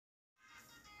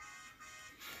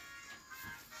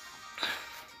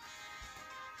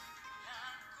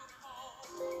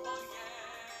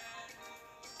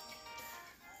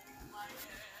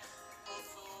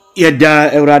Yeda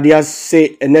Euradia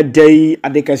say a day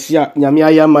adekasia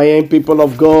nyamiaya my people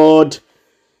of God.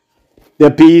 The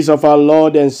peace of our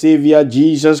Lord and Savior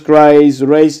Jesus Christ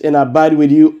rest and abide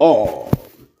with you all.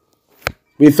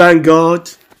 We thank God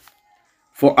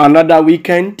for another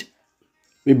weekend.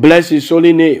 We bless His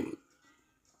holy name.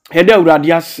 Yeda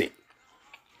Euradia say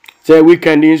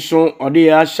weekend in so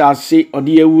odia shall say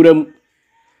odia wuram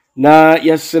na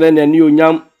yesere na ni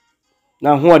onyam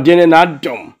na ho odene na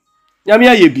adom.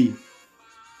 Nyamia yebi.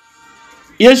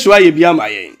 Yesu ayebi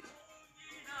amayen.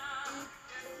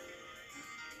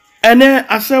 Ene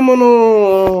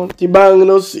asemono tibang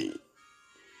no si.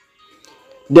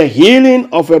 The healing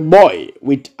of a boy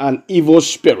with an evil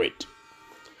spirit.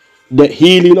 The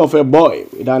healing of a boy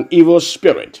with an evil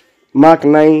spirit. Mark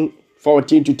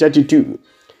 9:14-32.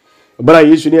 But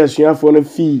Yesu ni asuafo no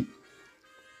fi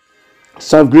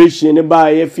salvation ne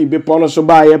ba ye fi be pono so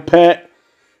ba ye pe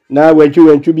na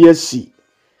wantwi bi asi.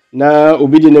 Na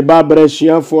obi de ne ba bra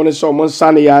asuafo no so omon sa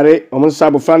ne yare, omon sa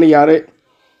abofra ne yare.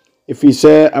 If he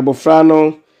say abofra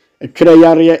no etwere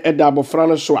yare eda abofra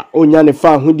no so a onya ne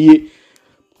fa hodie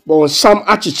bon sam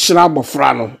achichira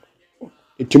abofra no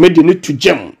etumedi ne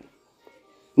tugem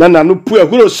na no pu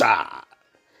ehuro sa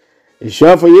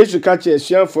asuafo Yesu ka che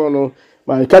asuafo no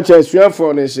ma ka che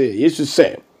asuafo no say Yesu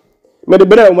say me de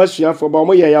bra o ma asuafo ba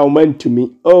mo ye ya o man to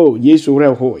me. Oh Yesu re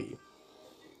hoy.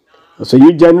 So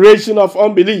you generation of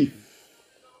unbelief,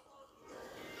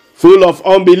 full of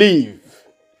unbelief,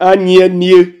 anye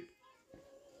nie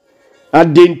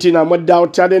adentina mo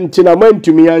doubt adentina man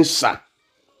to me answer.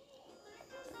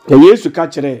 The Yesu ka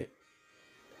kire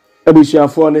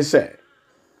abusuafo ne say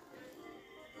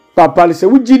papa ne say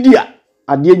wugidi a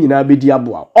ade nyina bedi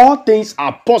aboa. All things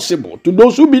are possible to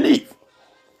those who believe.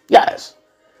 Yes.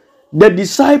 The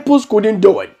disciples couldn't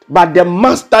do it, but the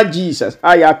master Jesus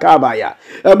ayakabaya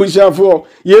abusuafo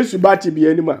Yesu bati bi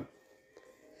anima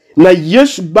na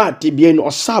Yesu bati bi en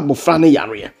osabo fra ne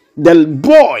yare. The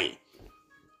boy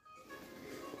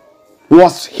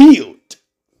was healed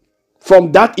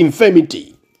from that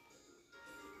infirmity.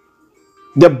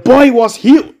 The boy was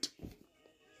healed.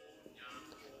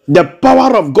 The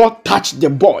power of God touched the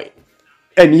boy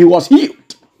and he was healed.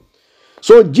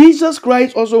 So Jesus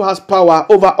Christ also has power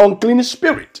over unclean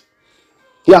spirit.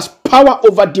 He has power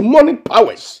over demonic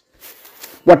powers.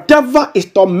 Whatever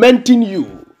is tormenting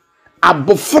you,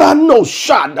 abofra no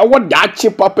shad what that chi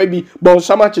papa bi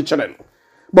bonsama chicheren.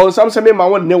 Bonsam se me ma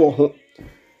won ne wo ho.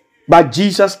 But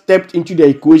Jesus stepped into the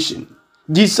equation.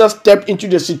 Jesus stepped into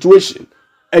the situation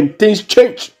and things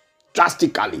changed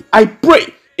drastically. I pray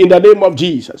in the name of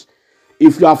Jesus.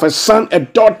 If you have a son, a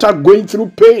daughter going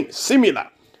through pain similar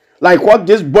like what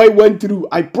this boy went through,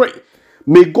 I pray,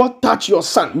 may God touch your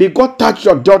son. May God touch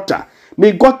your daughter.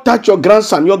 May God touch your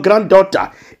grandson, your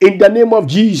granddaughter. In the name of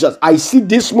Jesus, I see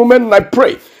this moment and I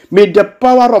pray, may the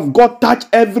power of God touch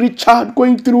every child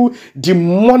going through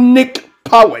demonic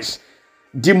powers,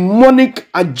 demonic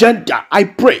agenda. I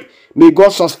pray, may God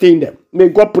sustain them. May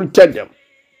God protect them.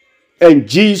 And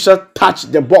Jesus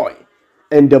touched the boy,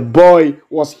 and the boy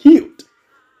was healed,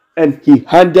 and he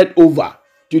handed over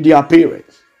to their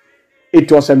parents. It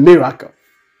was a miracle.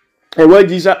 And when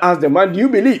Jesus asked the man, do you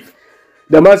believe?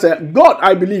 The man said, God,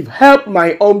 I believe. Help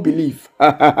my unbelief.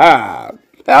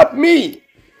 Help me.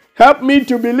 Help me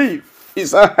to believe. He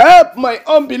said, help my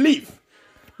unbelief.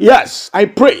 Yes, I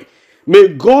pray. May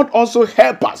God also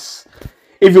help us,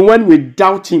 even when we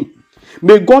doubt Him.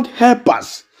 May God help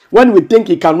us when we think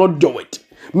He cannot do it.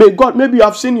 May God, maybe you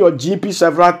have seen your GP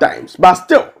several times, but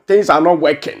still, things are not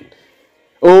working.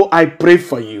 Oh, I pray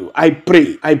for you. I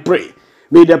pray.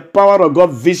 May the power of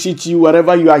God visit you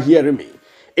wherever you are hearing me.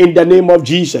 In the name of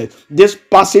Jesus. This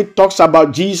passage talks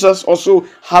about Jesus also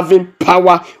having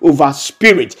power over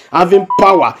spirit, having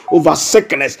power over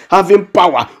sickness, having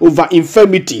power over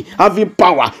infirmity, having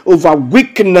power over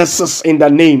weaknesses in the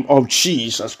name of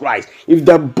Jesus Christ. If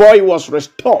the boy was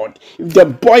restored, if the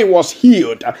boy was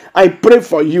healed, I pray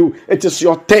for you. It is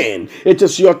your turn. It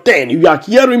is your turn. If you are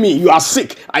hearing me, you are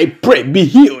sick. I pray, be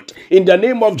healed in the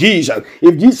name of Jesus.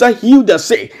 If Jesus healed the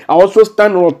sick, I also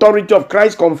stand on authority of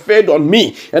Christ conferred on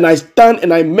me. And I stand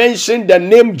and I mention the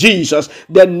name Jesus,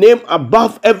 the name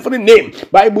above every name.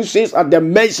 Bible says at the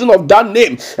mention of that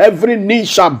name, every knee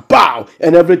shall bow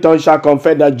and every tongue shall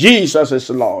confess that Jesus is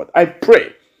Lord. I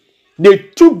pray. They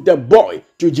took the boy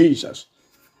to Jesus.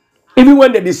 Even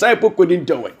when the disciple couldn't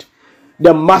do it,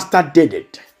 the master did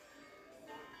it.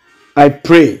 I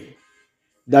pray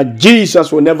that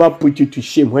Jesus will never put you to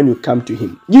shame when you come to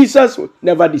Him. Jesus will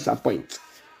never disappoint.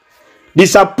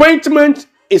 Disappointment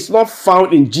is not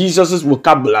found in Jesus'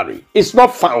 vocabulary. It's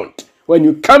not found. When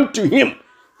you come to Him,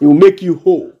 He will make you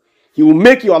whole. He will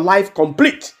make your life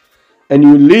complete, and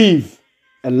you live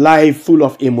a life full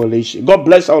of immolation. God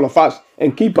bless all of us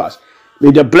and keep us.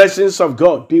 May the blessings of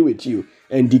God be with you.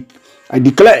 And I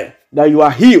declare that you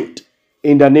are healed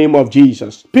in the name of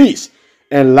Jesus. Peace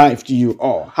and life to you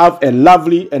all. Have a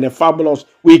lovely and a fabulous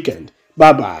weekend.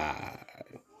 Bye-bye.